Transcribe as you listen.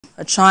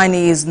a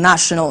Chinese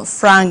national,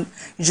 Frank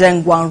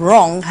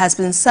Geng-Quangrong, has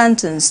been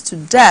sentenced to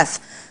death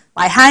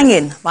by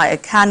hanging by a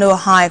Kano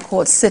High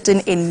Court sitting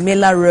in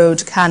Miller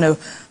Road, Kano,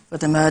 for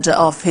the murder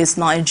of his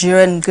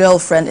Nigerian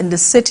girlfriend in the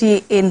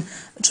city in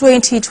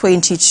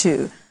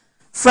 2022.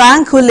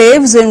 Frank, who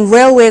lives in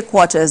railway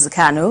quarters,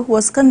 Kano,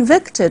 was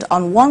convicted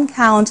on one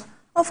count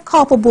of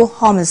culpable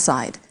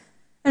homicide.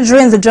 And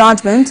during the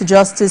judgment,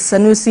 Justice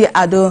Sanusi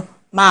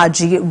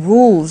Ado-Ma'aji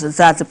ruled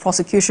that the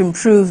prosecution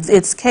proved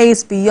its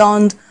case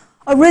beyond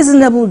a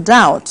reasonable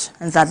doubt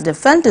and that the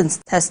defendant's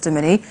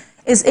testimony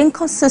is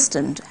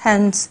inconsistent,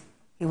 hence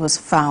he was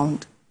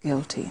found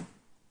guilty.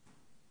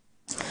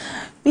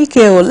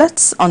 BKO,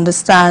 let's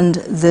understand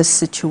this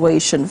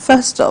situation.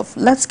 First off,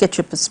 let's get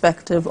your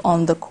perspective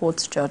on the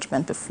court's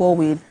judgment before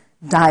we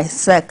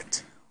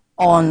dissect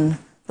on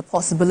the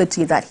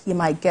possibility that he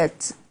might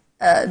get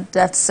a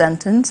death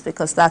sentence,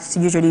 because that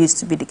usually used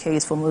to be the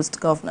case for most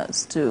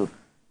governors to,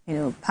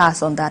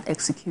 pass on that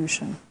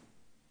execution.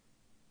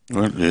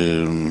 Well,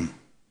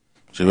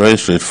 it's a very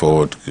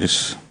straightforward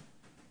case.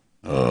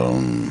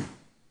 The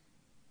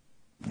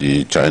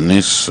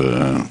Chinese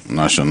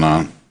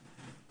national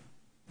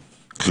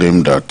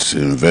claimed that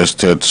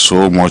invested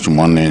so much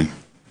money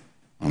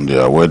on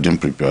their wedding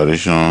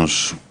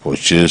preparations,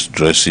 purchased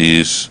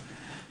dresses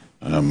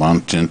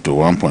amounting to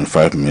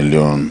 1.5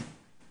 million,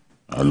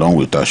 along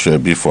with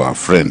Ashwebi for her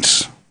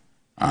friends,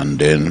 and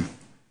then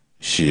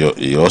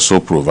he also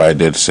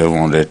provided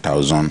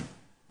 700,000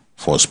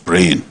 for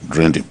spraying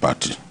during the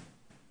party,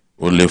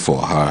 only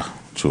for her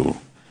to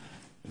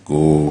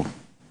go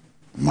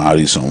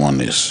marry someone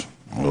else.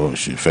 Oh,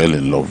 she fell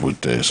in love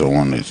with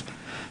someone else.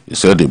 He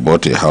said he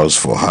bought a house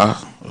for her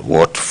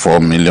worth 4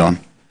 million,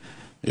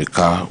 a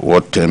car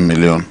worth 10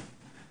 million,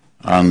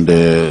 and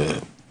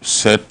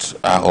set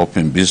her up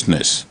in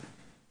business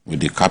with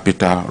the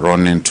capital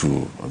running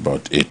to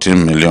about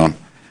 18 million,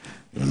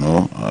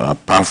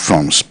 apart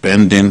from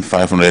spending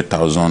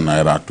 500,000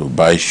 naira to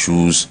buy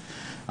shoes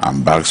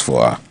and bags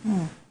for her.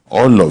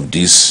 All of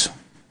this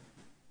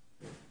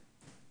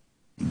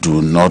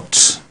do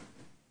not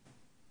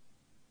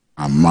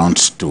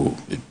amount to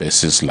a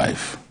person's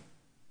life.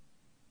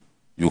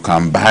 You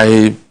can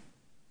buy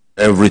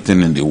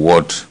everything in the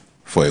world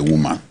for a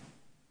woman.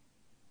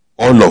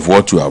 All of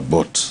what you have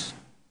bought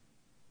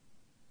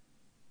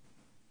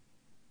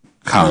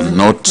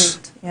cannot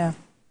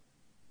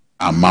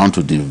amount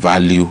to the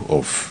value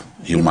of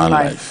human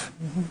life.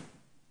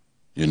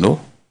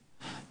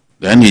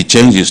 Then he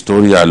changed his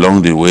story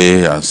along the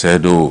way and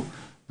said,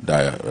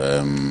 that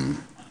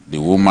the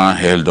woman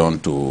held on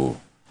to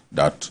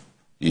that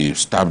he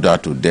stabbed her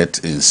to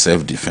death in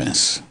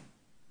self-defense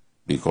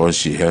because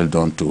she held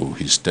on to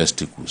his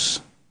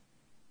testicles.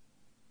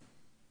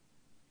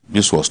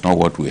 This was not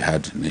what we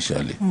had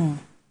initially,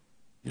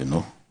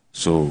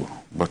 So,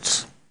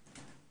 but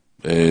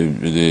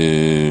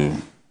the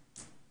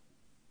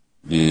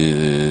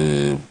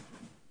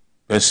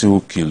person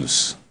who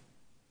kills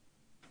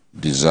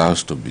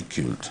deserves to be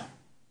killed.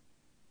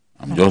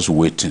 I'm just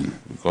waiting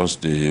because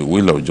the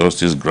wheel of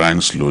justice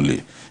grinds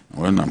slowly.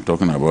 When I'm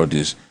talking about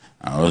this,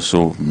 I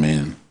also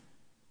mean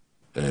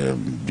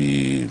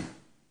be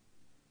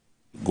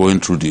going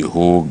through the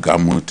whole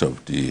gamut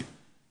of the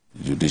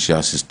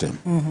judicial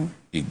system.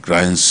 It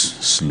grinds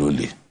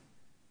slowly.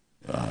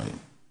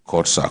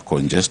 Courts are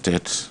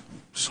congested,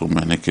 so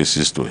many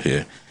cases to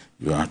hear.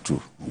 You have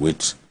to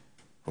wait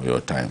for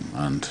your time,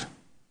 and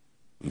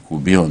we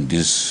could be on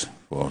this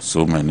for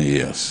so many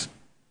years.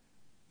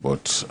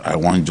 But I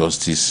want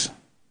justice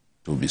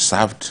to be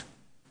served,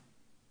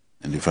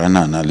 and the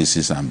final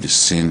analysis and be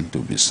seen to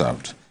be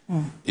served.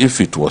 If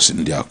it was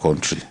in their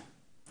country,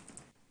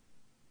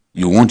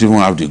 you won't even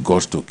have the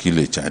guts to kill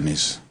a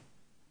Chinese.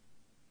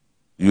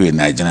 You, a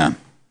Nigerian,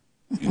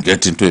 you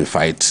get into a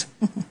fight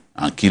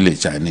and kill a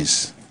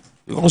Chinese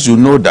because you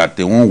know that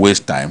they won't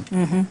waste time.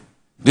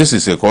 This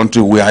is a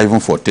country where even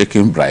for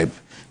taking bribe,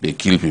 they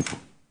kill people.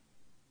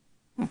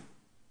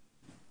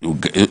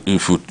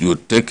 If you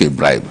take a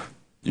bribe,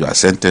 you are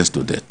sentenced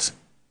to death.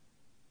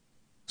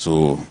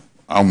 So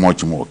how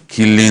much more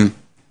killing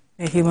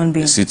a human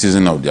being, a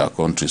citizen of their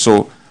country?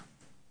 So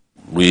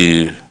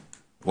we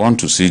want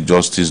to see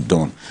justice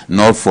done,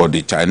 not for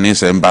the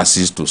Chinese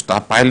embassies to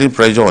start piling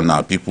pressure on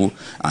our people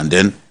and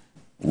then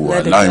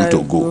we'll allow him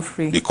to go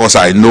free. Because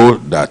I know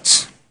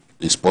that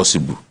it's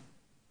possible.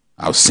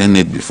 I've seen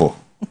it before.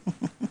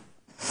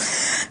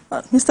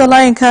 Mr.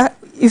 Layinka,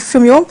 if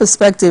from your own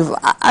perspective,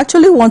 I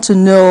actually want to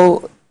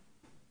know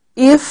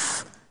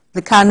if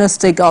the Kano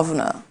State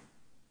Governor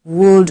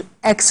would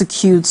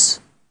execute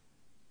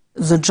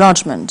the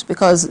judgment,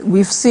 because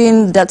we've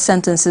seen death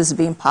sentences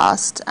being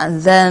passed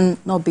and then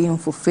not being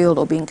fulfilled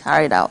or being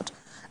carried out.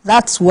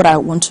 That's what I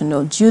want to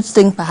know. Do you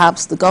think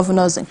perhaps the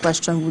governors in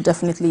question will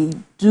definitely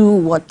do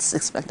what's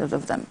expected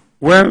of them?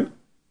 Well,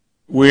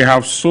 we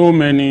have so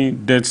many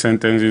death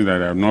sentences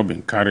that have not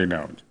been carried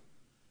out.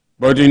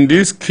 But in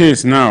this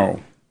case now,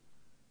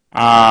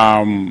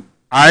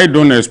 I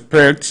don't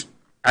expect,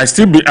 I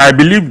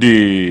believe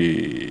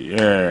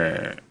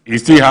he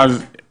still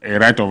has a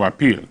right of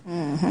appeal.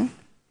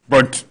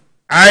 But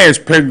I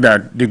expect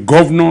that the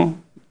governor,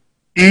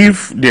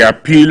 if the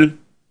appeal,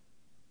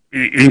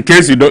 in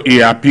case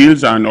he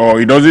appeals or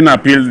he doesn't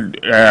appeal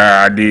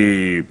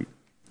the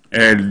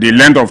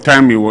length of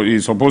time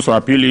he's supposed to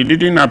appeal, he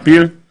didn't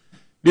appeal,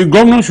 the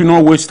governor should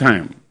not waste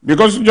time.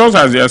 Because just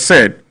as you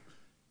said,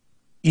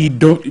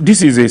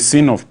 this is a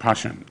sin of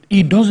passion.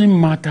 It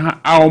doesn't matter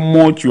how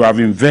much you have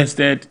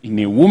invested in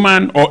a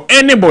woman or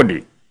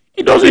anybody.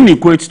 It doesn't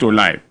equate to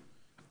life.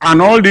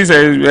 And all this,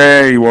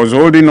 he was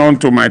holding on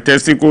to my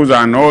testicles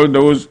and all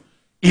those,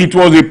 it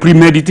was a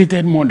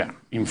premeditated murder,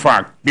 in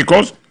fact.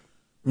 Because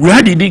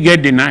where did he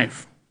get the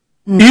knife?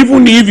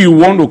 Even if you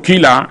want to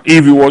kill her,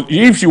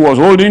 if she was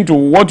holding to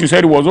what you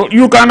said was,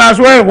 you can as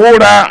well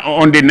hold her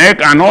on the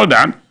neck and all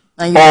that,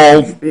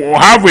 or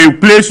have a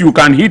place you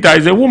can hit her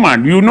as a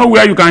woman. You know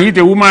where you can hit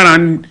a woman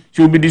and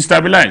she'll be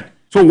destabilized.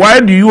 So why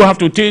do you have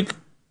to take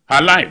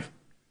her life?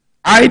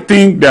 I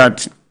think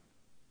that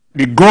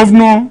the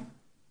governor,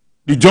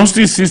 the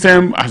justice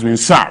system has been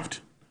served.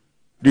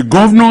 The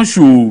governor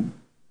should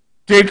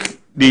take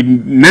the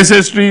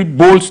necessary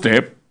bold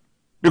step,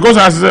 because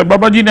as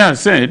Babajide has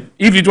said,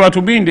 if it were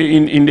to be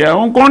in their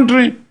own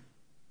country,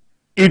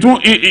 she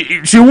won't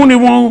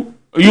even,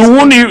 you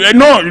won't even,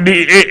 no,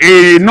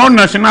 a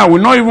non-national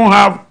will not even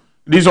have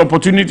this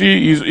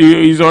opportunity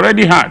is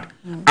already had.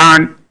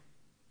 And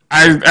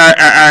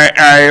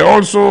I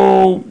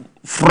also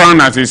frown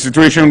at a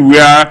situation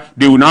where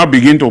they will now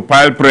begin to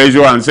pile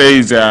pressure and say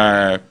it's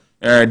a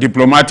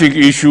diplomatic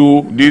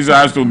issue, this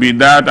has to be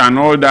that and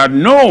all that.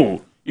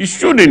 No, it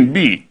shouldn't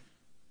be.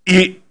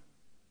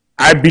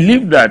 I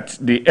believe that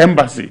the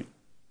embassy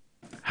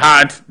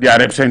had their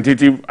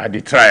representative at the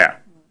trial,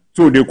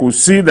 so they could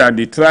see that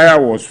the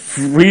trial was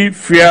free,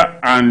 fair,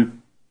 and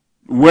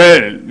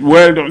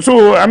well done.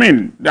 So, I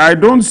mean, I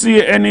don't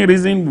see any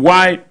reason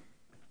why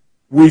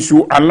we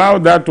should allow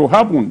that to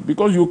happen,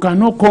 because you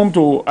cannot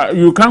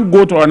you can't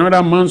go to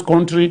another man's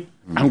country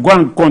and go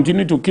and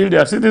continue to kill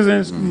their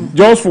citizens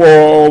just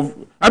for.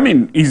 I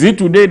mean, is it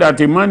today that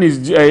a woman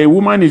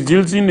is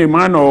jilting a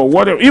man or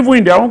whatever? Even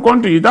in their own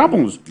country, it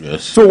happens.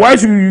 Yes. So why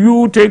should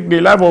you take the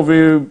life of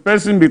a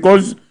person?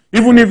 Because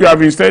even if you have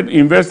instead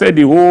invested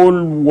the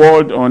whole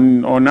world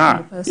on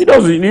her, it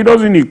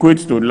doesn't equate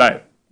to life.